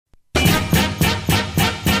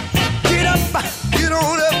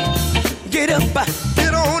Get up,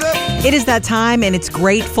 get on up. It is that time, and it's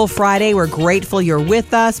Grateful Friday. We're grateful you're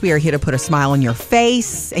with us. We are here to put a smile on your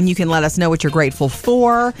face, and you can let us know what you're grateful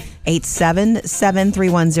for.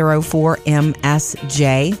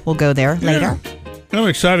 877-310-4MSJ. We'll go there later. I'm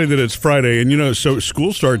excited that it's Friday, and so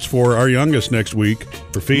school starts for our youngest next week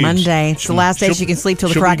for Phoebes. Monday. It's the last day she can sleep till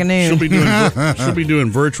the crack of noon. She'll be doing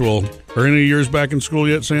virtual. Are any of yours back in school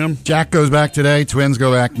yet, Sam? Jack goes back today. Twins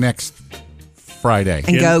go back next Friday.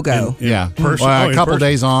 And go. Yeah. A couple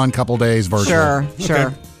days on, couple days virtual. Sure. Okay.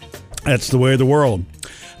 That's the way of the world.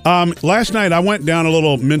 Last night, I went down a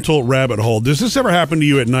little mental rabbit hole. Does this ever happen to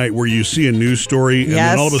you at night where you see a news story and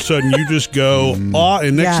then all of a sudden you just go,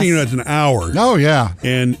 and next thing you know, it's an hour? Oh, yeah.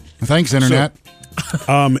 And thanks, Internet.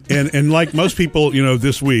 And like most people,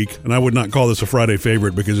 this week, and I would not call this a Friday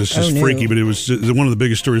favorite because it's just freaky, but it was one of the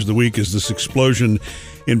biggest stories of the week is this explosion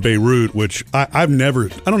in Beirut, which I don't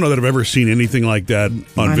know that I've ever seen anything like that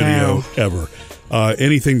on video ever.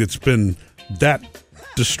 Anything that's been that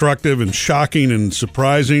destructive and shocking and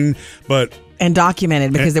surprising, and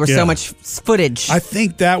documented because there was so much footage. I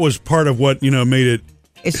think that was part of what made it.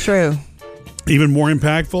 It's true. Even more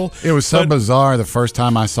impactful. It was so bizarre the first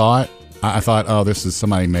time I saw it. I thought, this is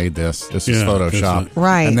somebody made this. This is Photoshop,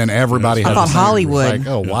 right? And then everybody had. I thought Hollywood. Like,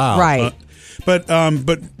 oh wow, right. But I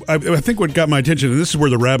think what got my attention, and this is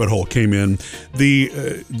where the rabbit hole came in.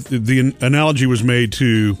 The analogy was made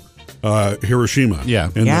to Hiroshima,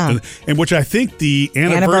 and which I think the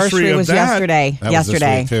anniversary was of that, yesterday. That was this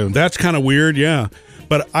week too. That's kind of weird, yeah.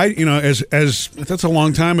 But as that's a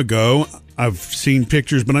long time ago. I've seen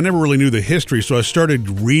pictures, but I never really knew the history, so I started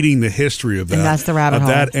reading the history of that. And that's the rabbit hole.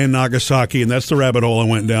 That and Nagasaki, and that's the rabbit hole I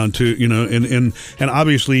went down to, and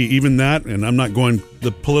obviously even that, and I'm not going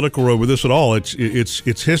the political road with this at all.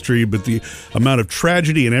 It's history, but the amount of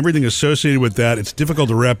tragedy and everything associated with that, it's difficult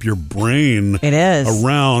to wrap your brain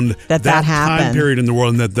around that time period in the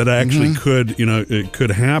world, and that actually it could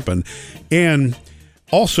happen. And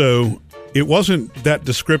also, it wasn't that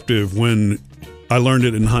descriptive when I learned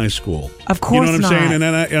it in high school. Of course, you know what I'm saying?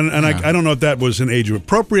 And I don't know if that was an age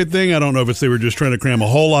appropriate thing. I don't know if they were just trying to cram a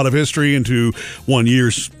whole lot of history into 1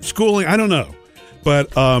 year's schooling. I don't know, but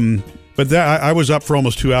that I was up for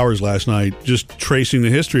almost 2 hours last night just tracing the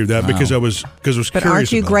history of that because I was curious. But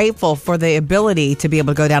aren't you grateful for the ability to be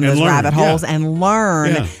able to go down those rabbit holes and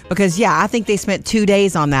learn? Yeah. Because I think they spent 2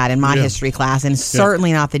 days on that in my history class, and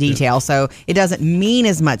certainly not the detail. So it doesn't mean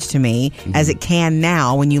as much to me as it can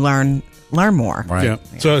now when you learn more. Right. Yeah.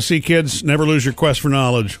 So see, kids, never lose your quest for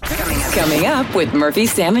knowledge. Coming up with Murphy,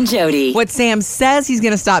 Sam, and Jody. What Sam says he's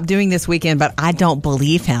going to stop doing this weekend, but I don't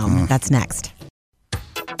believe him. That's next.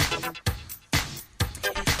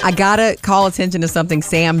 I got to call attention to something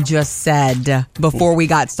Sam just said before we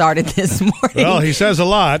got started this morning. Well, he says a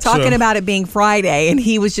lot. Talking about it being Friday, and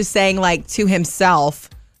he was just saying, like, to himself,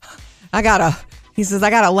 I got to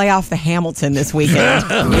lay off the Hamilton this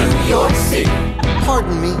weekend. New York City.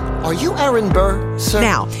 Pardon me, are you Aaron Burr, sir?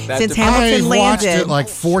 Now, since Hamilton I landed... watched it like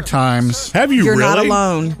 4 times. Have you You're really? not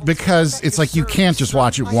alone. Because it's like you can't just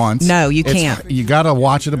watch it once. No, you can't. You got to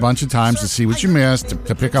watch it a bunch of times to see what you missed,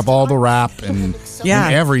 to pick up all the rap and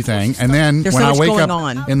everything. And then There's when so I much wake going up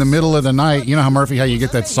on. in the middle of the night, you know how, Murphy, how you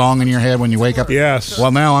get that song in your head when you wake up? Yes.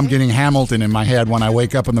 Well, now I'm getting Hamilton in my head when I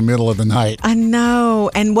wake up in the middle of the night. I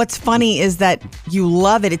know. And what's funny is that you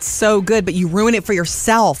love it. It's so good, but you ruin it for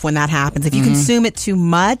yourself when that happens. If you consume it too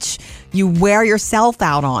much, you wear yourself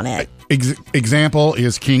out on it. Example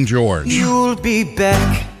is King George. You'll be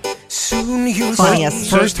back soon. You'll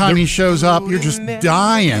Funniest. First time he shows up, you're just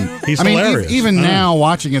dying. He's I mean, hilarious. Even now,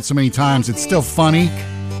 watching it so many times, it's still funny.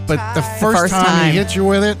 But the first time he hits you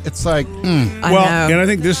with it, it's like, and I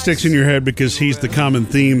think this sticks in your head because he's the common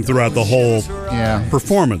theme throughout the whole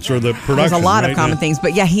performance or the production. There's a lot of common things,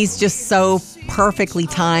 but he's just so perfectly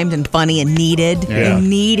timed and funny and needed. Yeah. You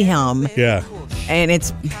need him. Yeah. And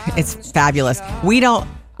it's fabulous. We don't...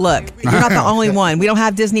 Look, you're not the only one. We don't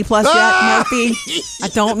have Disney Plus yet, Murphy. I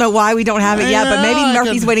don't know why we don't have it yet, but maybe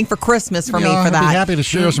Murphy's waiting for Christmas for me for I'd that. be happy to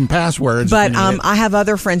share some passwords. But I have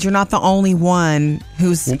other friends. You're not the only one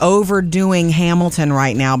who's overdoing Hamilton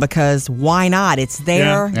right now because why not? It's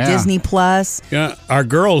there, Disney Plus. Yeah, our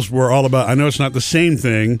girls were all about, I know it's not the same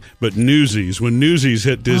thing, but Newsies. When Newsies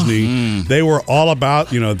hit Disney, they were all about,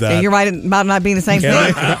 that. Yeah, you're right about not being the same thing.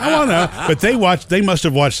 I don't know. But they must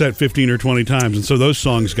have watched that 15 or 20 times, and so those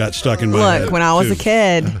songs got stuck in my head. Look, when I was too. a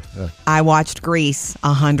kid, I watched Grease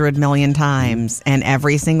 100 million times, and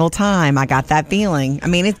every single time I got that feeling. I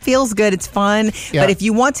mean, it feels good, it's fun, but if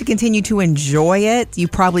you want to continue to enjoy it, that, you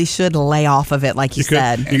probably should lay off of it, like you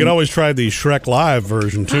said. You could always try the Shrek Live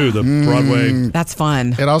version, too, the Broadway. That's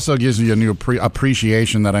fun. It also gives you a new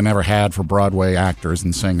appreciation that I never had for Broadway actors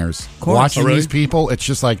and singers. Watching these people, it's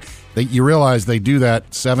just like you realize they do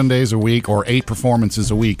that 7 days a week or 8 performances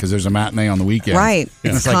a week because there's a matinee on the weekend. Right.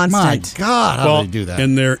 And it's constant. Like, my God, how do they do that?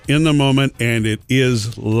 And they're in the moment, and it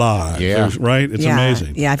is live. Yeah. Right? It's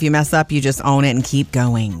amazing. Yeah, if you mess up, you just own it and keep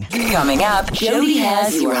going. Coming up, Jody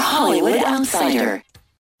has your Hollywood Outsider.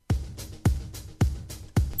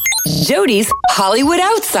 Jody's Hollywood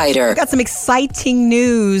Outsider. I've got some exciting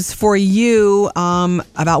news for you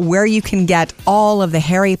about where you can get all of the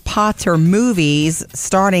Harry Potter movies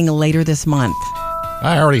starting later this month.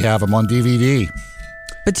 I already have them on DVD.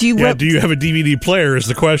 But do you have a DVD player is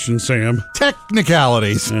the question, Sam.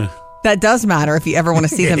 Technicalities. That does matter if you ever want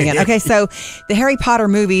to see them again. Okay, so the Harry Potter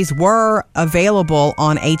movies were available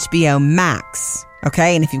on HBO Max.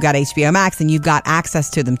 Okay, and if you've got HBO Max, then you've got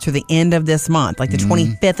access to them to the end of this month, like the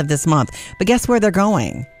 25th of this month. But guess where they're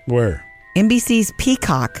going? Where? NBC's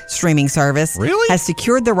Peacock streaming service has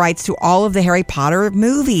secured the rights to all of the Harry Potter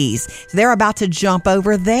movies. So they're about to jump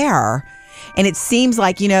over there. And it seems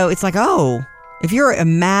like, it's like, if you're a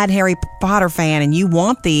mad Harry Potter fan and you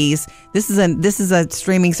want these, this is a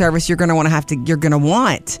streaming service you're going to want.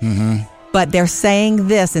 Mm-hmm. But they're saying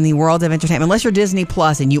this in the world of entertainment, unless you're Disney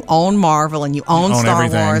Plus and you own Marvel and you own Star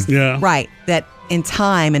Wars, right? That in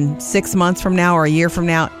time, in 6 months from now or a year from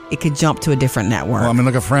now, it could jump to a different network. Well,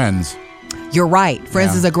 look at Friends. You're right.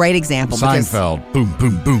 Friends is a great example. Seinfeld, boom,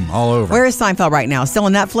 boom, boom, all over. Where is Seinfeld right now? Still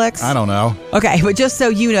on Netflix? I don't know. Okay, but just so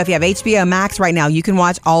you know, if you have HBO Max right now, you can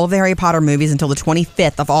watch all of the Harry Potter movies until the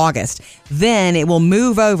 25th of August. Then it will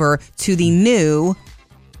move over to the new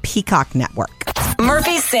Peacock network.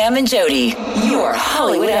 Murphy, Sam, and Jody, your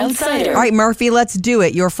Hollywood Outsider. All right, Murphy, let's do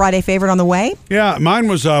it. Your Friday favorite on the way? Yeah, mine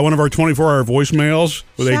was one of our 24-hour voicemails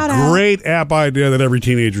with a great app idea that every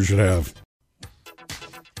teenager should have.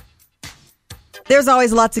 There's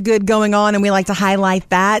always lots of good going on, and we like to highlight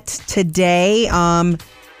that today.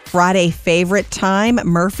 Friday favorite time.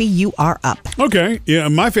 Murphy, you are up. Okay. Yeah,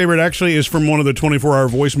 my favorite actually is from one of the 24-hour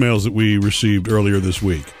voicemails that we received earlier this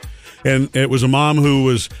week. And it was a mom who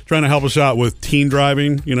was trying to help us out with teen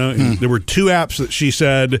driving. There were 2 apps that she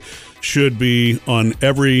said should be on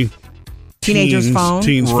every teenager's phone.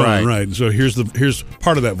 Phone, right. So here's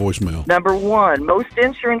part of that voicemail. Number 1, most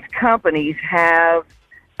insurance companies have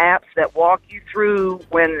apps that walk you through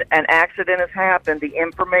when an accident has happened, the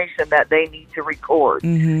information that they need to record.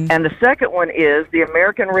 Mm-hmm. And the second one is the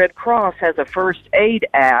American Red Cross has a first aid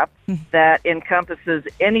app that encompasses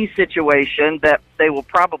any situation that they will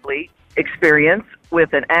probably experience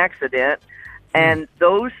with an accident. And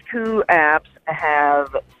those 2 apps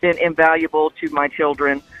have been invaluable to my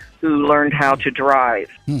children who learned how to drive.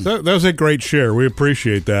 That was a great share. We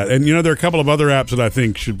appreciate that. And, there are a couple of other apps that I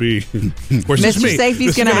think should be... Mr.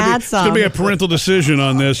 Safety's going to add some. It's going to be a parental decision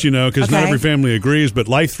on this, because not every family agrees, but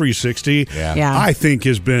Life 360, I think,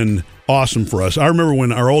 has been awesome for us. I remember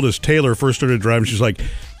when our oldest, Taylor, first started driving, she's like,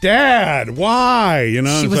 Dad, why?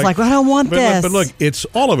 She was like, well, I don't want this. But look, it's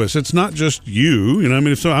all of us. It's not just you.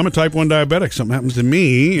 If I'm a type 1 diabetic, something happens to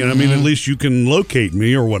me, at least you can locate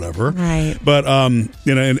me or whatever. Right. But,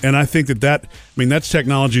 and I think that's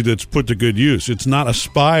technology that's put to good use. It's not a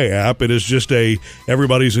spy app. It is just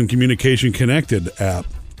everybody's in communication connected app.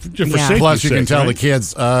 Plus, you can tell the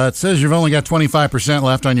kids, it says you've only got 25%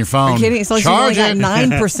 left on your phone. Are you kidding? So you've only got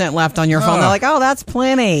 9% left on your phone. They're like, that's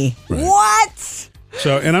plenty. Right. What?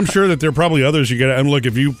 So, and I'm sure that there are probably others you get. And look,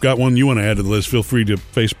 if you've got one you want to add to the list, feel free to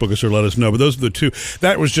Facebook us or let us know. But those are the 2.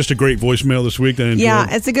 That was just a great voicemail this week that I enjoyed. Yeah,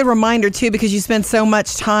 it's a good reminder, too, because you spend so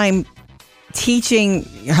much time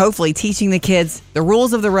hopefully teaching the kids the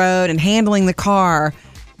rules of the road and handling the car.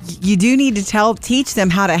 You do need to teach them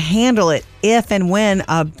how to handle it if and when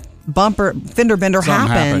a fender bender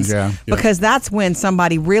happens, because that's when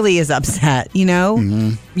somebody really is upset,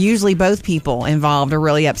 Usually both people involved are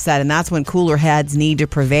really upset, and that's when cooler heads need to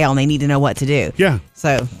prevail and they need to know what to do. Yeah.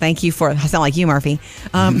 So thank you I sound like you, Murphy.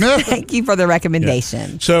 Thank you for the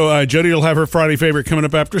recommendation. Yeah. So Jody will have her Friday favorite coming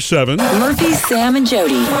up after 7. Murphy, Sam, and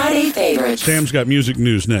Jody, Friday favorites. Sam's got music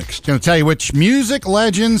news next. Going to tell you which music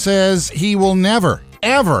legend says he will never,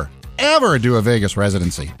 ever, ever do a Vegas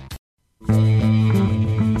residency.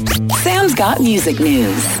 Sam's got music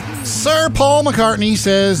news. Sir Paul McCartney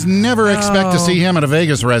says never expect to see him at a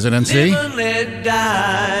Vegas residency.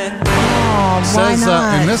 Why Says,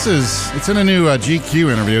 not? and it's in a new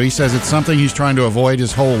GQ interview. He says it's something he's trying to avoid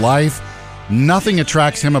his whole life. Nothing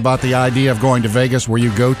attracts him about the idea of going to Vegas where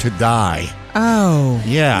you go to die. Oh.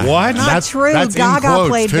 Yeah. What? Not true. That's Gaga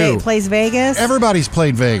plays Vegas. Everybody's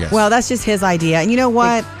played Vegas. Well, that's just his idea. And you know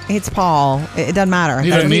what? It's Paul. It doesn't matter. He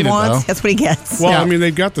That's doesn't what he need it, wants. though. That's what he gets. Well, Yeah. I mean,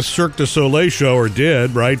 they've got the Cirque du Soleil show, or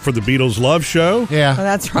did, right, for the Beatles Love Show. Yeah. Oh,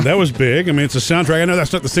 that's right. That was big. I mean, it's a soundtrack. I know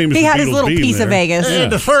that's not the same as He the had Beatles his little being piece of there. Vegas. Yeah.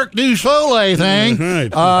 The Cirque du Soleil thing.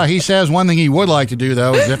 Right. He says one thing he would like to do,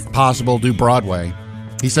 though, is if possible, do Broadway.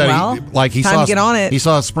 He said, Well, he time saw to get on it. He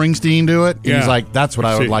saw Springsteen do it. And Yeah. he's like, that's what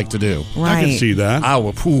I would See. like to do. Right. I can see that. I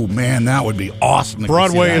would. Ooh, man, that would be awesome. to see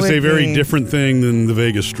Broadway that. is a Would very be. different thing than the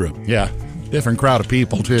Vegas Strip. Yeah. Different crowd of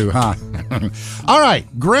people, too, huh? All right.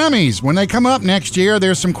 Grammys. When they come up next year,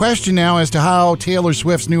 there's some question now as to how Taylor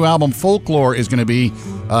Swift's new album, Folklore, is going to be,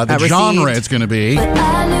 the genre Received. it's going to be.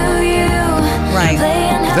 Right.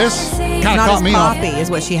 This kind of Not caught as me off. poppy is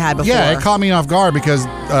what she had before. Yeah, it caught me off guard because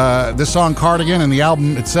this song Cardigan and the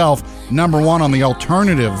album itself, #1 on the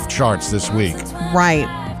alternative charts this week. Right.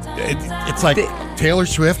 It's like Taylor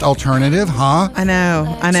Swift alternative, huh? I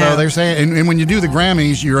know. So they're saying, and when you do the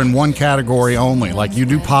Grammys, you're in one category only. Like you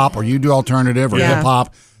do pop or you do alternative or Yeah. hip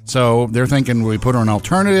hop. So they're thinking, do we put her in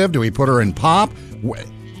alternative? Do we put her in pop?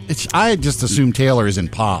 I just assume Taylor is in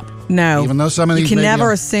pop. No. Even though some of these You can maybe never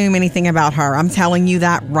are- assume anything about her. I'm telling you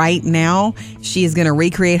that right now. She is going to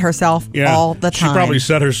recreate herself all the time. She probably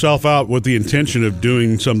set herself out with the intention of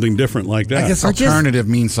doing something different like that. I guess Or just alternative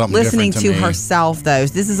means something listening different to me. herself, though.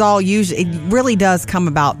 This is all usually, it really does come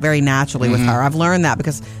about very naturally Mm-hmm. with her. I've learned that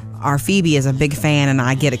because our Phoebe is a big fan and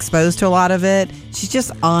I get exposed to a lot of it. She's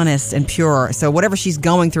just honest and pure. So whatever she's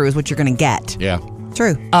going through is what you're going to get. Yeah.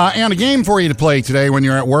 True. And a game for you to play today when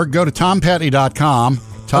you're at work. Go to tompetty.com.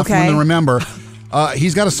 Tough Okay. one to remember.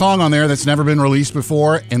 He's got a song on there that's never been released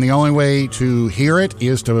before, and the only way to hear it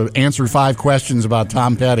is to answer 5 questions about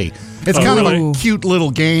Tom Petty. It's kind of really? a cute little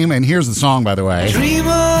game, and here's the song, by the way. Dream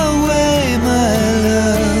away, my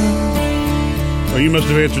love. Well, you must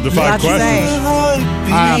have answered the 5 What'd you questions. say?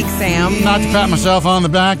 Thanks, Sam. Not to pat myself on the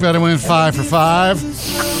back, but I went 5 for 5.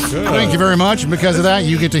 Thank you very much, and because of that,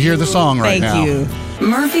 you get to hear the song right Thank now. you.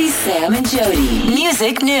 Murphy, Sam, and Jody.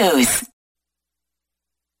 Music news.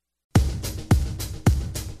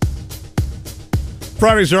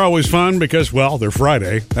 Fridays are always fun because, well, they're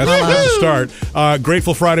Friday. That's the start.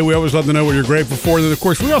 Grateful Friday, we always love to know what you're grateful for. And then, of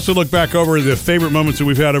course, we also look back over the favorite moments that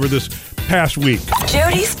we've had over this past week.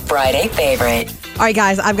 Jody's Friday favorite. All right,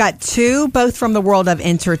 guys, I've got 2, both from the world of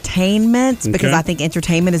entertainment, because Okay. I think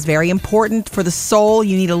entertainment is very important for the soul.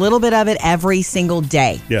 You need a little bit of it every single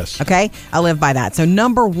day. Yes. Okay? I live by that. So,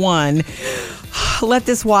 number 1, Let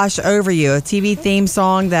This Wash Over You, a TV theme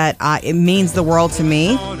song that it means the world to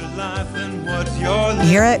me. You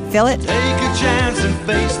hear it? Feel it?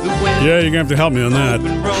 Yeah, you're going to have to help me on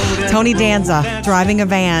that. Tony Danza driving a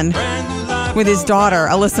van with his daughter,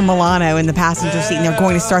 Alyssa Milano, in the passenger seat, and they're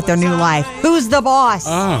going to start their new life. Who's the boss?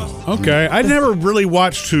 Oh, okay. I never really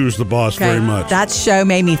watched Who's the Boss Okay. very much. That show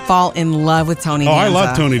made me fall in love with Tony Oh, Danza. I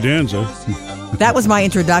love Tony Danza. That was my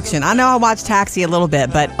introduction. I know I watched Taxi a little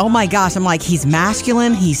bit, but oh my gosh, I'm like, he's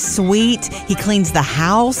masculine, he's sweet, he cleans the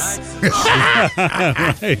house,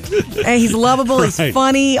 and he's lovable, he's Right.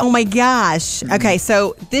 funny. Oh my gosh. Okay,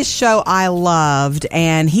 so this show I loved,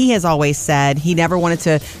 and he has always said he never wanted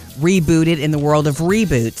to reboot it in the world of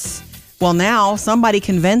reboots. Well, now somebody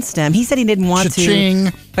convinced him. He said he didn't want Cha-ching.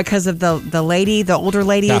 to because of the lady, the older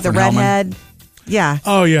lady, Catherine the redhead. Yeah.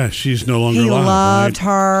 Oh, yeah, she's no longer He alive. loved right?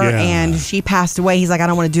 her, Yeah. and she passed away. He's like, I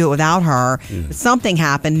don't want to do it without her. But something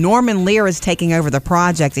happened. Norman Lear is taking over the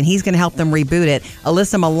project, and he's going to help them reboot it.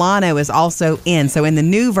 Alyssa Milano is also in. So in the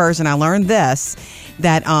new version, I learned this,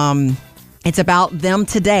 that it's about them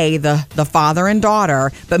today, the father and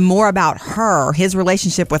daughter, but more about her, his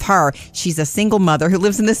relationship with her. She's a single mother who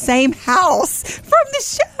lives in the same house from the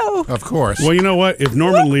show. Of course. Well, you know what? If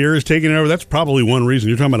Norman Lear is taking over, that's probably one reason.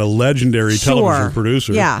 You're talking about a legendary television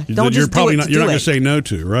producer. Yeah. That Don't you're just probably do it not. to You're do not going it. to say no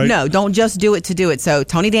to, right? No, don't just do it to do it. So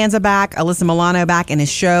Tony Danza back, Alyssa Milano back in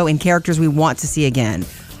his show, and characters we want to see again.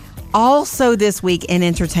 Also this week in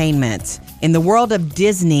entertainment, in the world of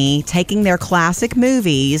Disney, taking their classic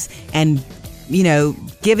movies and, you know,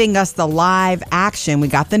 giving us the live action. We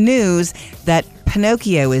got the news that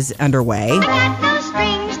Pinocchio is underway.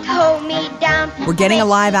 We're getting a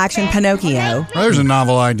live action Pinocchio. Well, there's a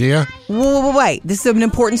novel idea. Wait. This is an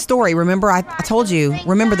important story. Remember, I told you,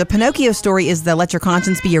 remember the Pinocchio story is the let your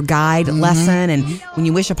conscience be your guide lesson. And when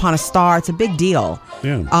you wish upon a star, it's a big deal.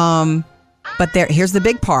 Yeah. But here's the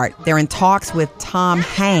big part. They're in talks with Tom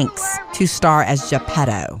Hanks to star as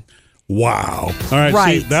Geppetto. Wow. All right,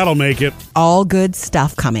 Right. see, that'll make it. All good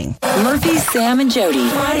stuff coming. Murphy, Sam, and Jody.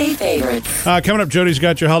 Friday favorites. Coming up, Jody's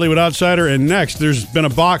got your Hollywood Outsider, and next, there's been a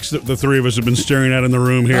box that the three of us have been staring at in the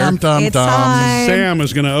room here. It's time. Sam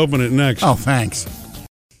is going to open it next. Oh, thanks.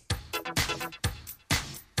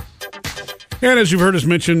 And as you've heard us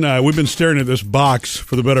mention, we've been staring at this box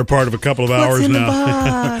for the better part of a couple of hours What's in now. the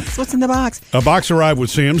box? What's in the box? A box arrived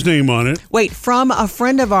with Sam's name on it. Wait, from a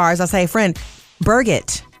friend of ours. I say friend,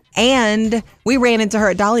 Birgit. And we ran into her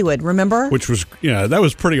at Dollywood, remember? Which was, that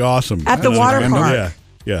was pretty awesome. At the water park. Yeah.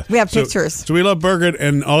 Yeah. We have pictures. So we love Birgit,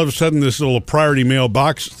 and all of a sudden this little priority mail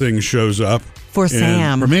box thing shows up. For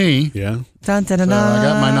Sam. For me. Yeah. Dun, dun, dun, So dun. I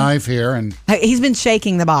got my knife here, and He's been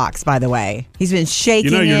shaking the box, by the way. He's been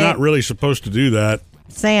shaking You're it. not really supposed to do that.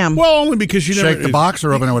 Sam. Well, only because you shake the box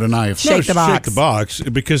or open it with a knife. Shake the box. Shake the box,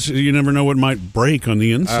 because you never know what might break on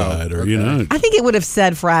the inside, or, I think it would have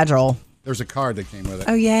said fragile. There's a card that came with it.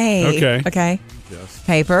 Oh, yay. Okay.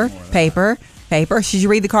 Paper. Should you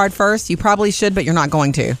read the card first? You probably should, but you're not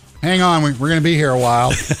going to. Hang on, we're going to be here a while.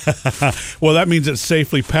 Well, that means it's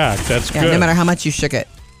safely packed. That's Yeah, good. no matter how much you shook it.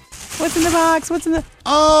 What's in the box? What's in the...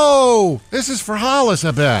 Oh, this is for Hollis,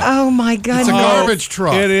 I bet. Oh, my goodness. It's a garbage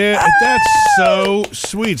truck. It is. That's so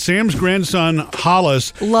sweet. Sam's grandson,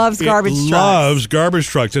 Hollis, Loves garbage trucks. Loves garbage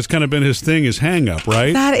trucks. That's kind of been his thing, his hang-up,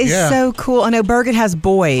 right? That is Yeah. so cool. I know Birgit has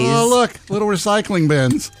boys. Oh, look, little recycling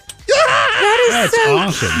bins. That is That's so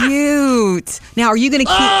awesome. cute. Now, are you going to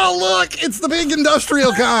keep... Oh, look, it's the big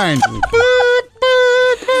industrial kind.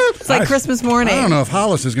 It's like Christmas morning. I don't know if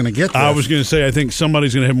Hollis is going to get this. I was going to say, I think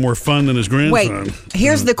somebody's going to have more fun than his grandson. Wait,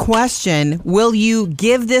 here's the question. Will you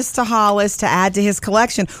give this to Hollis to add to his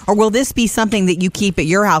collection, or will this be something that you keep at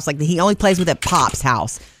your house, like that he only plays with at Pop's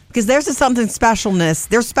house? Because there's there's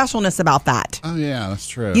specialness about that. Oh, yeah, that's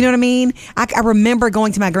true. You know what I mean? I remember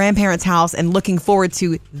going to my grandparents' house and looking forward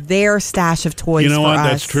to their stash of toys. You know for what?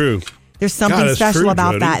 us. That's true. There's something God, that's special true,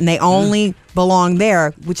 about Jody. that, and they only belong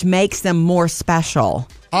there, which makes them more special.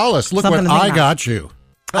 Hollis, look Something what to think I about. got you.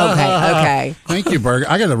 Okay. Thank you, Berger.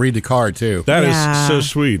 I got to read the card, too. That is Yeah. so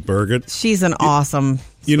sweet, Birgit. She's an awesome.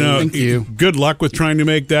 Thank you. Good luck with trying to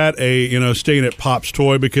make that staying at Pop's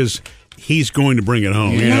toy, because he's going to bring it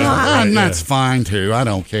home. And that's fine, too. I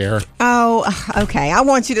don't care. Oh, okay. I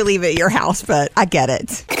want you to leave it at your house, but I get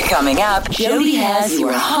it. Coming up, Jody has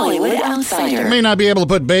your Hollywood I Outsider. may not be able to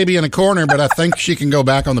put Baby in a corner, but I think she can go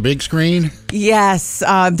back on the big screen. Yes,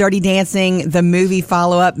 Dirty Dancing, the movie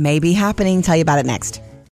follow-up may be happening. Tell you about it next.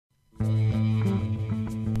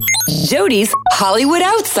 Jody's Hollywood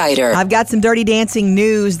Outsider. I've got some Dirty Dancing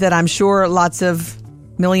news that I'm sure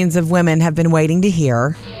millions of women have been waiting to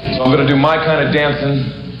hear. So I'm going to do my kind of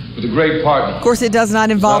dancing with a great partner. Of course, it does not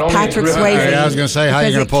involve Not only Patrick terrific- Swayze. Yeah, I was going to say, how are you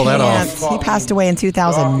because going to pull it that can't. off? He passed away in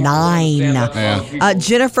 2009. Yeah.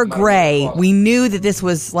 Jennifer Grey, we knew that this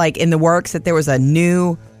was like in the works, that there was a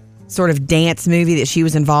new sort of dance movie that she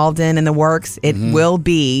was involved in the works. It will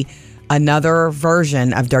be another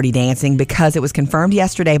version of Dirty Dancing, because it was confirmed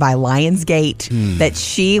yesterday by Lionsgate that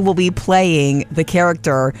she will be playing the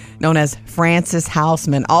character known as Frances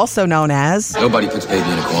Houseman, also known as Nobody puts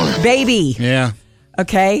Baby in a corner. Baby. Yeah.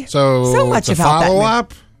 Okay. So much the about that movie.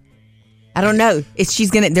 follow-up? I don't know.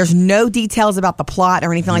 There's no details about the plot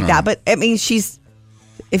or anything like that. But I mean, if she's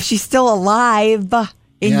still alive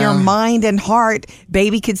in your mind and heart,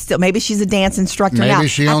 Baby could still. Maybe she's a dance instructor now. Maybe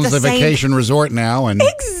she At owns the vacation resort now, and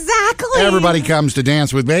Exactly. everybody comes to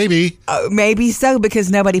dance with Baby. Maybe so, because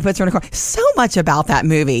nobody puts her in a corner. So much about that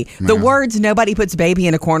movie. The words "nobody puts Baby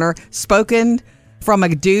in a corner" spoken from a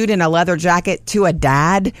dude in a leather jacket to a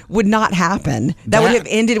dad would not happen. That would have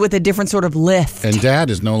ended with a different sort of lift. And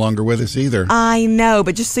Dad is no longer with us either. I know,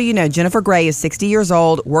 but just so you know, Jennifer Grey is 60 years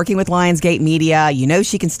old, working with Lionsgate Media. You know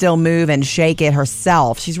she can still move and shake it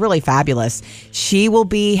herself. She's really fabulous. She will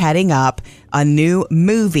be heading up a new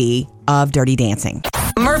movie of Dirty Dancing.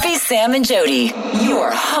 Murphy, Sam, and Jody,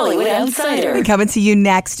 your Hollywood Outsider. Coming to you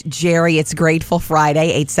next, Jerry. It's Grateful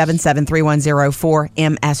Friday,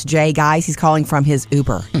 877-310-4MSJ. Guys, he's calling from his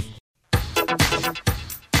Uber.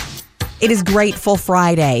 It is Grateful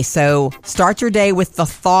Friday, so start your day with the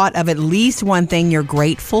thought of at least one thing you're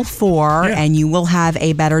grateful for, and you will have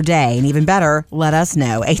a better day. And even better, let us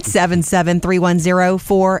know.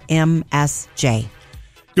 877-310-4MSJ.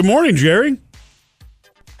 Good morning, Jerry.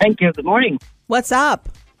 Thank you. Good morning. What's up?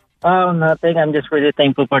 Oh, nothing. I'm just really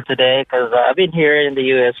thankful for today because I've been here in the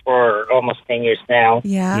U.S. for almost 10 years now.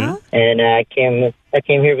 Yeah? And I came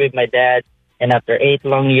here with my dad, and after 8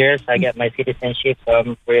 long years, I got my citizenship. So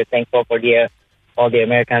I'm really thankful for all the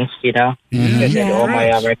Americans, especially all my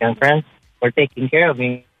American friends for taking care of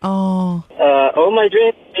me. Oh. All my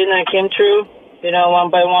dreams came true,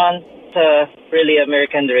 one by one. really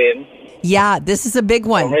American dream. Yeah, this is a big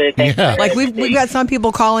one. I'm really thankful. Yeah. Like we've got some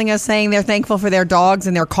people calling us saying they're thankful for their dogs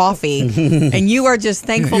and their coffee, and you are just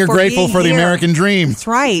thankful. You're for grateful being for the here. American dream. That's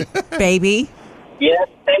right, baby. Yes,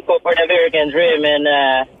 thankful for the American dream. And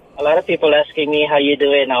a lot of people asking me how you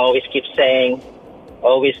doing. I always keep saying,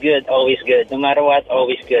 always good, always good. No matter what,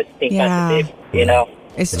 always good. Think positive, you know.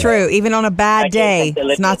 It's true. Even on a bad day,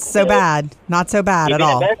 it's not so bad. Not so bad at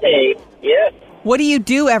all. Even a bad day, yeah. What do you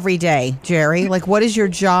do every day, Jerry? Like, what is your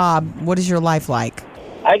job? What is your life like?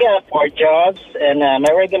 I got 4 jobs, and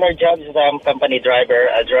my regular job is I'm a company driver.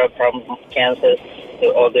 I drove from Kansas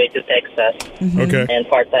all the way to Texas. Mm-hmm. Okay. And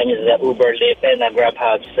part-time is Uber, Lyft, and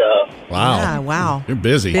Grubhub. So Wow. Yeah, wow. You're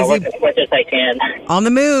busy. I work as much as I can. On the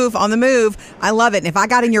move, on the move. I love it. And if I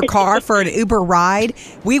got in your car for an Uber ride,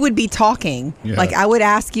 we would be talking. Yeah. Like, I would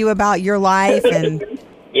ask you about your life and...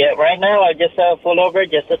 Yeah, right now I just pull over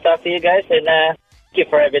just to talk to you guys and thank you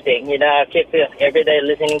for everything. You know, I keep every day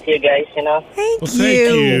listening to you guys, you know. Thank Well, you.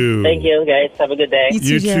 thank you. Thank you, guys. Have a good day.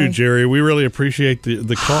 You too, Jerry. We really appreciate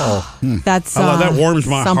the call. That's that warms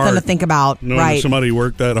my something heart. to think about, Knowing right? somebody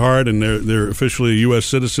worked that hard and they're officially a U.S.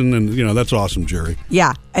 citizen, and that's awesome, Jerry.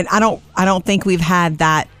 Yeah, and I don't think we've had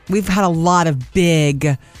that. We've had a lot of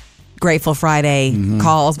big Grateful Friday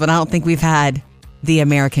calls, but I don't think we've had the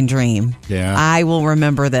American dream. Yeah. I will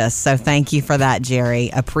remember this. So thank you for that,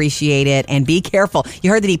 Jerry. Appreciate it. And be careful.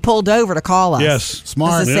 You heard that he pulled over to call us. Yes.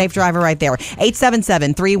 Smart. This is a safe driver right there.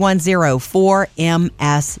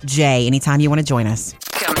 877-310-4MSJ. Anytime you want to join us.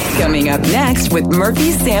 Coming up next with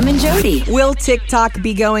Murphy, Sam, and Jody. Will TikTok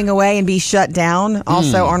be going away and be shut down?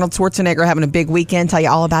 Also, Arnold Schwarzenegger having a big weekend. Tell you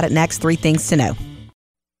all about it next. 3 things to know.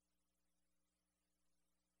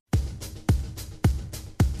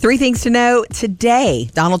 3 things to know today.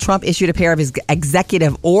 Donald Trump issued a pair of his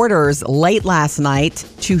executive orders late last night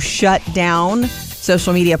to shut down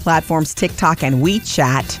social media platforms TikTok and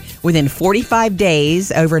WeChat within 45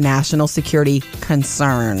 days over national security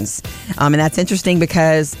concerns. And that's interesting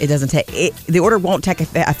because it doesn't take the order won't take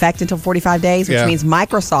effect until 45 days, which means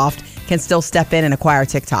Microsoft can still step in and acquire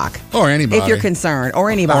TikTok. Or anybody. If you're concerned, or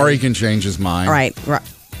anybody. Or he can change his mind. Right.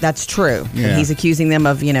 That's true. Yeah. And he's accusing them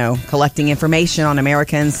of, collecting information on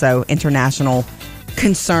Americans, so international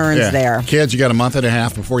concerns there. Kids, you got a month and a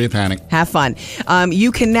half before you panic. Have fun.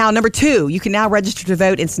 You can now, number 2, you can now register to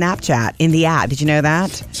vote in Snapchat in the app. Did you know that?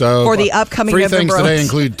 So for the upcoming 3 November things today election.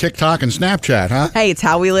 include TikTok and Snapchat, huh? Hey, it's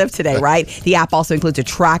how we live today, right? The app also includes a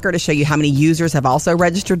tracker to show you how many users have also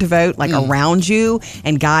registered to vote, like around you,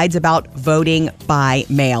 and guides about voting by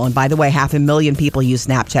mail. And by the way, 500,000 people use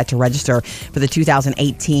Snapchat to register for the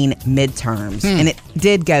 2018 midterms. And it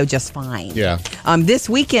did go just fine. Yeah. This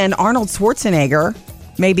weekend, Arnold Schwarzenegger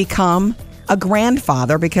may become a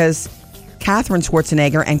grandfather because Katherine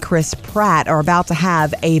Schwarzenegger and Chris Pratt are about to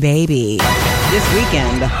have a baby this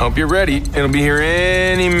weekend. Hope you're ready. It'll be here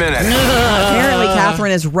any minute. Apparently,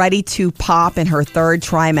 Katherine is ready to pop in her 3rd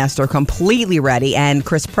trimester, completely ready, and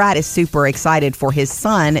Chris Pratt is super excited for his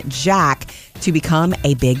son, Jack, to become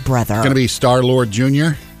a big brother. Going to be Star-Lord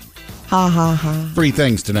Jr.? Ha, ha, ha. 3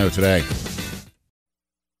 things to know today.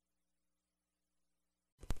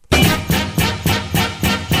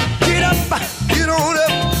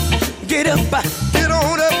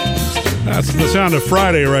 That's the sound of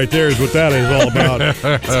Friday right there is what that is all about.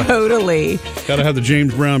 Totally. Got to have the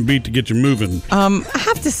James Brown beat to get you moving. I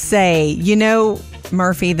have to say,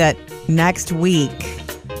 Murphy, that next week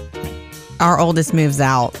our oldest moves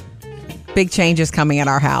out. Big changes coming at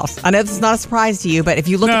our house. I know this is not a surprise to you, but if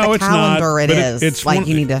you look at the calendar, it is. It's like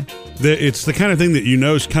you need to. It's the kind of thing that you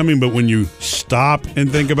know is coming, but when you stop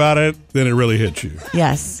and think about it, then it really hits you.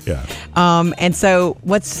 Yes. Yeah. And so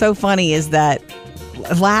what's so funny is that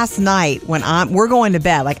last night when we're going to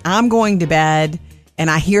bed, like I'm going to bed and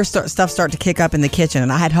I hear stuff start to kick up in the kitchen,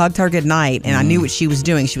 and I had hugged her good night and I knew what she was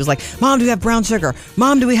doing. She was like, "Mom, do we have brown sugar?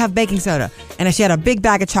 Mom, do we have baking soda?" And she had a big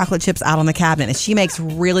bag of chocolate chips out on the cabinet, and she makes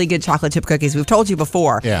really good chocolate chip cookies. We've told you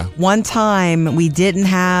before. Yeah. One time we didn't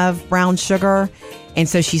have brown sugar, and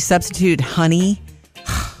so she substituted honey.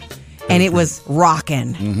 And it was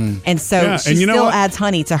rocking. And so she still adds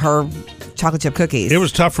honey to her chocolate chip cookies. It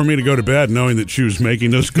was tough for me to go to bed knowing that she was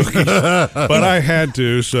making those cookies, but I had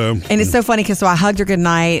to. So, and it's so funny because I hugged her good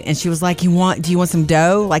night, and she was like, do you want some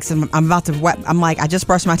dough? Like I'm about to wet. I'm like, I just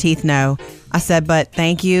brushed my teeth. No, I said, but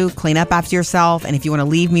thank you. Clean up after yourself, and if you want to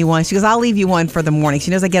leave me one, she goes, I'll leave you one for the morning.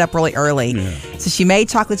 She knows I get up really early, so she made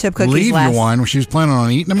chocolate chip cookies. Leave you one? She was planning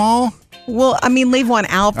on eating them all. Well, I mean, leave one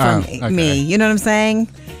out for me. You know what I'm saying?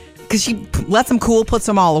 Because she lets them cool, puts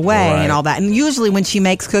them all away and all that. And usually when she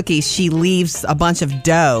makes cookies, she leaves a bunch of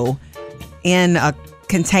dough in a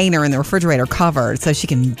container in the refrigerator covered so she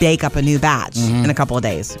can bake up a new batch in a couple of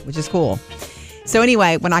days, which is cool. So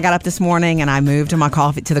anyway, when I got up this morning and I moved to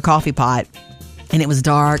the coffee pot and it was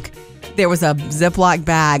dark, there was a Ziploc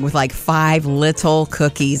bag with like 5 little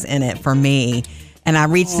cookies in it for me. And I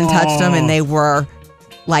reached and touched them and they were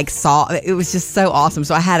like salt. It was just so awesome.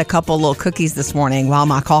 So I had a couple little cookies this morning while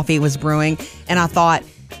my coffee was brewing. And I thought,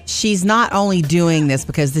 she's not only doing this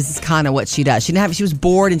because this is kind of what she does. She was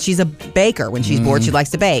bored, and she's a baker. When she's bored, she likes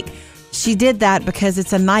to bake. She did that because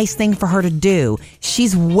it's a nice thing for her to do.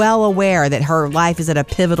 She's well aware that her life is at a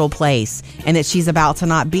pivotal place and that she's about to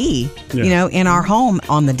not be, in our home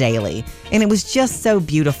on the daily. And it was just so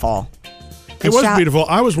beautiful. It was beautiful.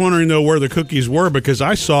 I was wondering, though, where the cookies were, because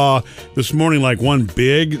I saw this morning like one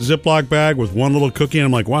big Ziploc bag with one little cookie, and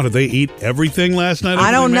I'm like, wow, did they eat everything last night?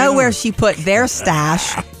 I don't know where she put their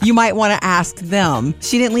stash. You might want to ask them.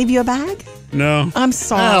 She didn't leave you a bag? No. I'm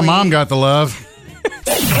sorry. Oh, Mom got the love.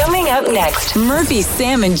 Coming up next, Murphy,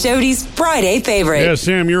 Sam, and Jody's Friday favorite. Yeah,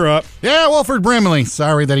 Sam, you're up. Yeah, Wilford Brimley.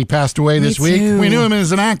 Sorry that he passed away this week. We knew him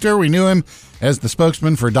as an actor. We knew him as the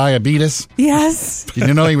spokesman for diabetes. Yes. Did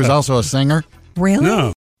you know he was also a singer? Really?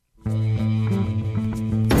 No.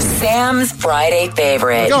 Sam's Friday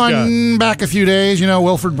favorite. Going back a few days,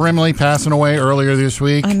 Wilford Brimley passing away earlier this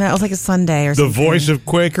week. I know, it was like a Sunday or something. The voice of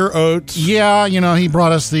Quaker Oats. Yeah, he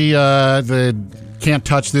brought us the Can't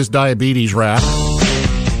Touch This Diabetes rap.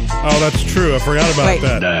 Oh, that's true. I forgot about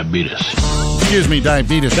that. Diabetes. Excuse me,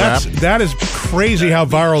 diabetes rap. That is crazy how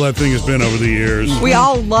viral that thing has been over the years. We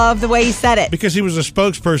all love the way he said it. Because he was a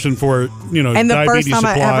spokesperson for, and the first time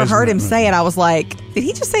I ever heard him and say it, I was like, did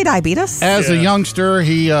he just say diabetes? As a youngster,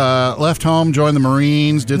 he left home, joined the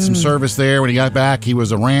Marines, did some service there. When he got back, he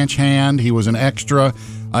was a ranch hand. He was an extra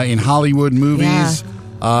in Hollywood movies. Yeah.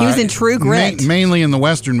 He was in True Grit. Mainly in the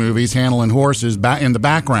Western movies, handling horses in the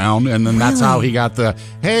background. And then that's how he got the,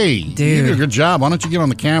 hey, you did a good job. Why don't you get on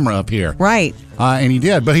the camera up here? Right. And he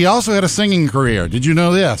did. But he also had a singing career. Did you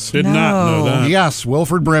know this? Did not know that. Yes.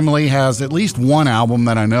 Wilford Brimley has at least one album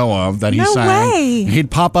that I know of that he sang. No way.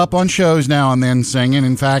 He'd pop up on shows now and then singing.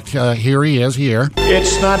 In fact, here he is here.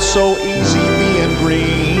 It's not so easy being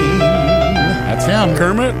green. That's him.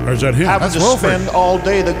 Kermit? Or is that him? Having That's to Wilford. spend all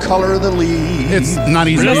day the color of the leaves. It's not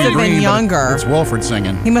easy He must being have been green, but younger. It's Wilford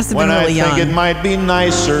singing. He must have been really young. I think it might be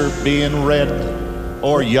nicer being red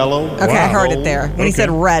or yellow. Okay, I heard it there. When he said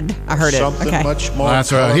red, I heard Something it. Okay. much more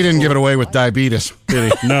That's right. He didn't give it away with diabetes,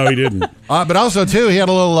 did he? No, he didn't. But also, too, he had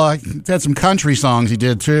a little, had some country songs he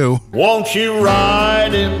did, too. Won't you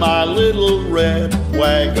ride in my little red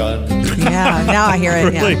wagon? Yeah, now I hear it.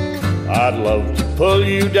 Really? Yeah. I'd love to pull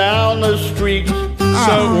you down the street.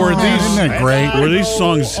 So were these Isn't that great? Were these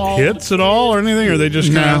songs hits at all or anything? Or are they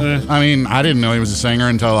just kind No, of? I mean, I didn't know he was a singer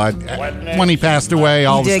until when he passed away.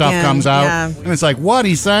 All the dig stuff in, comes out, yeah. and it's like, what,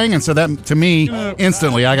 he sang? And so that, to me,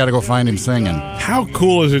 instantly, I got to go find him singing. How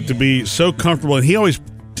cool is it to be so comfortable? And he always,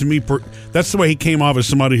 to me, that's the way he came off as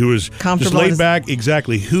somebody who was just Comfortable laid as- back,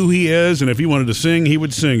 exactly who he is. And if he wanted to sing, he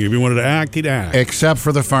would sing. If he wanted to act, he'd act. Except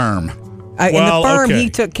for the firm. In Well, the firm, okay. he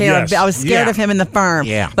took care of. Yes. I was scared Yeah. of him in the firm.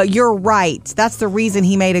 Yeah. But you're right. That's the reason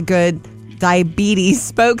he made a good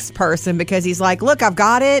diabetes spokesperson, because he's like, look, I've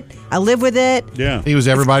got it. I live with it. Yeah. He was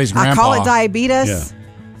everybody's grandpa. I call it diabetes. Yeah.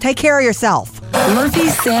 Take care of yourself. Murphy,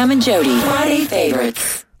 Sam, and Jody Friday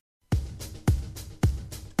favorites.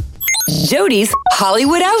 Jody's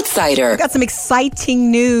Hollywood Outsider. Got some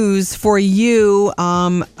exciting news for you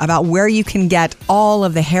about where you can get all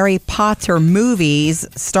of the Harry Potter movies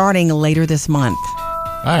starting later this month.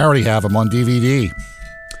 I already have him on DVD.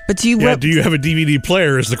 But do you have a DVD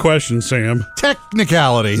player is the question, Sam.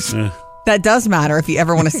 Technicalities. That does matter if you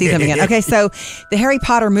ever want to see them again. Okay, so the Harry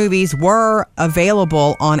Potter movies were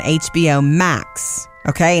available on HBO Max.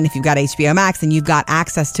 Okay, and if you've got HBO Max, then you've got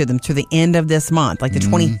access to them to the end of this month, like the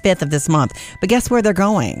 25th of this month. But guess where they're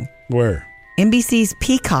going? Where? NBC's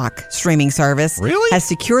Peacock streaming service has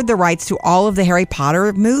secured the rights to all of the Harry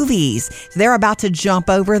Potter movies. So they're about to jump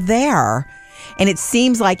over there. And it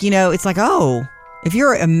seems like, it's like, oh, if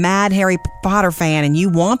you're a mad Harry Potter fan and you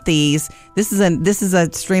want these, this is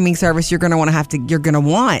a streaming service you're going to want.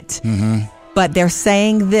 Mm-hmm. But they're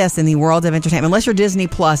saying this in the world of entertainment, unless you're Disney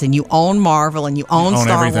Plus and you own Marvel and you own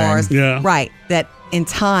Star everything. Wars, Yeah. right, that in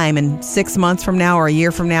time, in 6 months from now or a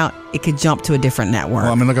year from now, it could jump to a different network.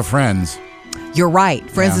 Well, I mean, look at Friends. You're right.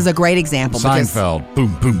 Friends Yeah. is a great example. because- Seinfeld.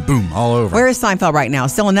 Boom, boom, boom, all over. Where is Seinfeld right now?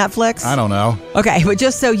 Still on Netflix? I don't know. Okay, but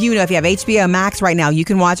just so you know, if you have HBO Max right now, you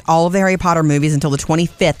can watch all of the Harry Potter movies until the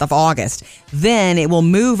 25th of August. Then it will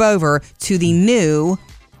move over to the new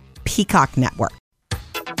Peacock Network.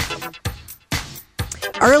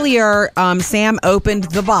 Earlier, Sam opened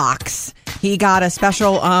the box He got a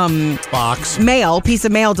special piece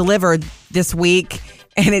of mail delivered this week,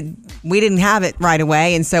 and we didn't have it right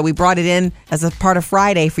away, and so we brought it in as a part of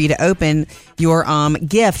Friday for you to open your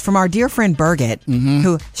gift from our dear friend Birgit,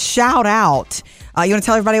 who shout out. You want to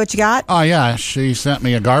tell everybody what you got? Oh, yeah. She sent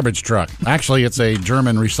me a garbage truck. Actually, it's a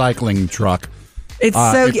German recycling truck. It's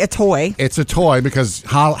a toy. It's a toy because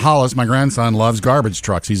Hollis, my grandson, loves garbage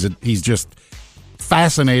trucks. He's just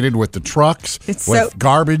fascinated with the trucks,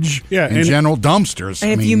 garbage, in general, dumpsters.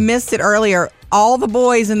 And if you missed it earlier, all the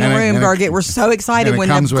boys in the room, Birgit, were so excited when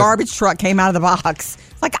the garbage truck came out of the box.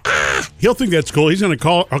 It's like, He'll think that's cool. He's going to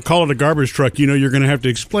call it a garbage truck. You know, you're going to have to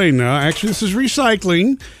explain now. Actually, this is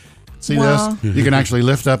recycling. See this? You can actually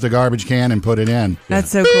lift up the garbage can and put it in.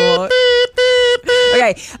 That's so cool.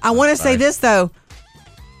 Okay, I want to say this, though.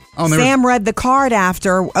 Sam read the card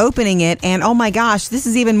after opening it, and oh my gosh, this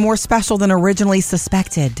is even more special than originally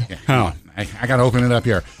suspected. How? I got to open it up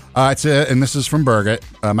here. And this is from Birgit.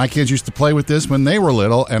 My kids used to play with this when they were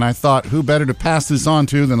little, and I thought, who better to pass this on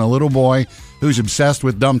to than a little boy who's obsessed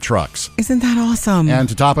with dump trucks. Isn't that awesome? And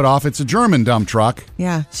to top it off, it's a German dump truck.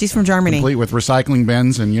 Yeah, she's from Germany. Complete with recycling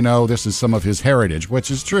bins, and this is some of his heritage,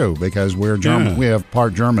 which is true because we're German. Yeah. We have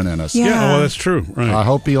part German in us. Yeah, well, that's true. Right. I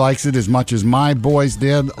hope he likes it as much as my boys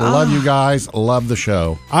did. Love you guys. Love the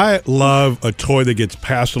show. I love a toy that gets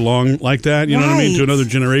passed along like that, you know what I mean, to another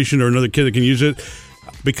generation or another kid that can use it.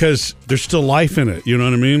 Because there's still life in it, you know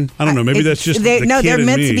what I mean? I don't know. Maybe that's just they're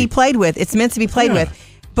meant to be played with. It's meant to be played with.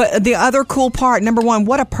 But the other cool part, number one,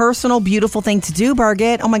 what a personal, beautiful thing to do,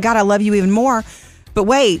 Birgit. Oh my God, I love you even more. But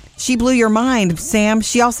wait, she blew your mind, Sam.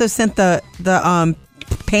 She also sent the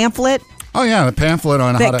pamphlet. Oh yeah, the pamphlet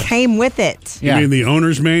on that came with it. Yeah. You mean the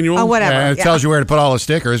owner's manual? Oh, whatever. Yeah, it tells you where to put all the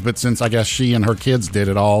stickers. But since I guess she and her kids did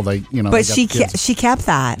it all, they But she kept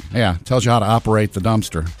that. Yeah, tells you how to operate the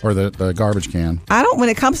dumpster or the garbage can. When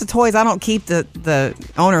it comes to toys, I don't keep the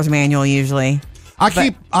owner's manual usually.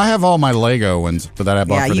 I have all my Lego ones that I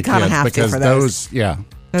bought for the kids have because to for those.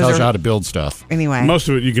 Tells you how to build stuff. Anyway, most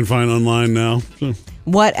of it you can find online now. So.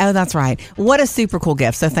 What? Oh, that's right. What a super cool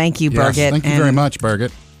gift. So thank you, Birgit. Yes, thank you very much,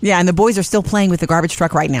 Birgit. Yeah, and the boys are still playing with the garbage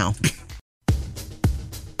truck right now.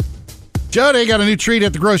 Jody, got a new treat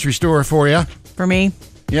at the grocery store for you. For me?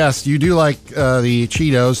 Yes, you do like the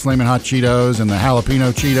Cheetos, Flamin' Hot Cheetos, and the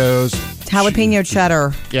jalapeno Cheetos. Jalapeno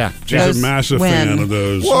cheddar. Yeah. She's a massive fan of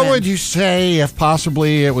those. What would you say if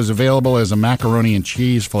possibly it was available as a macaroni and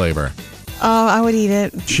cheese flavor? Oh, I would eat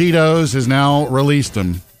it. Cheetos has now released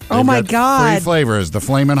them. Oh my God. 3 flavors, the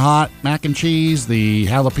Flamin' Hot mac and cheese, the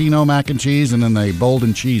jalapeno mac and cheese, and then the bold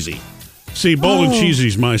and cheesy. See, bold and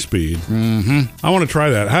cheesy's my speed. Mm-hmm. I want to try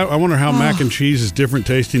that. I wonder how mac and cheese is different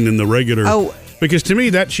tasting than the regular. Because to me,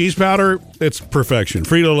 that cheese powder, it's perfection.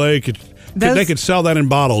 Frito-Lay, they could sell that in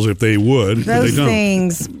bottles if they would. Those but they don't.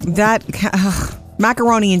 Things,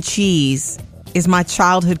 macaroni and cheese is my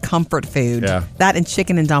childhood comfort food. Yeah. That and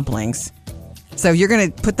chicken and dumplings. So you're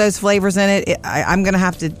going to put those flavors in it. I'm going to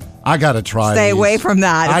have to. I got to try. Stay away from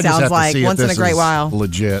that. It sounds like once in a great while.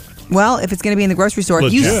 Legit. Well, if it's going to be in the grocery store,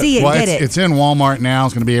 if you see it, get it. It's in Walmart now.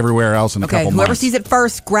 It's going to be everywhere else in a couple months. Whoever sees it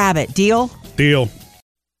first, grab it. Deal? Deal.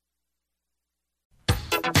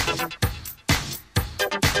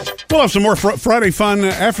 We'll have some more Friday fun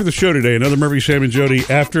after the show today. Another Murphy, Sam, and Jody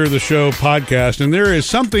After the Show podcast. And there is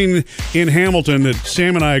something in Hamilton that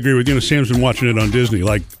Sam and I agree with. Sam's been watching it on Disney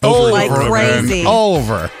like crazy.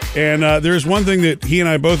 Over. And there's one thing that he and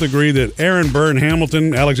I both agree that Aaron Burr and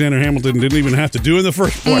Alexander Hamilton didn't even have to do in the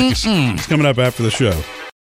first place. It's coming up after the show.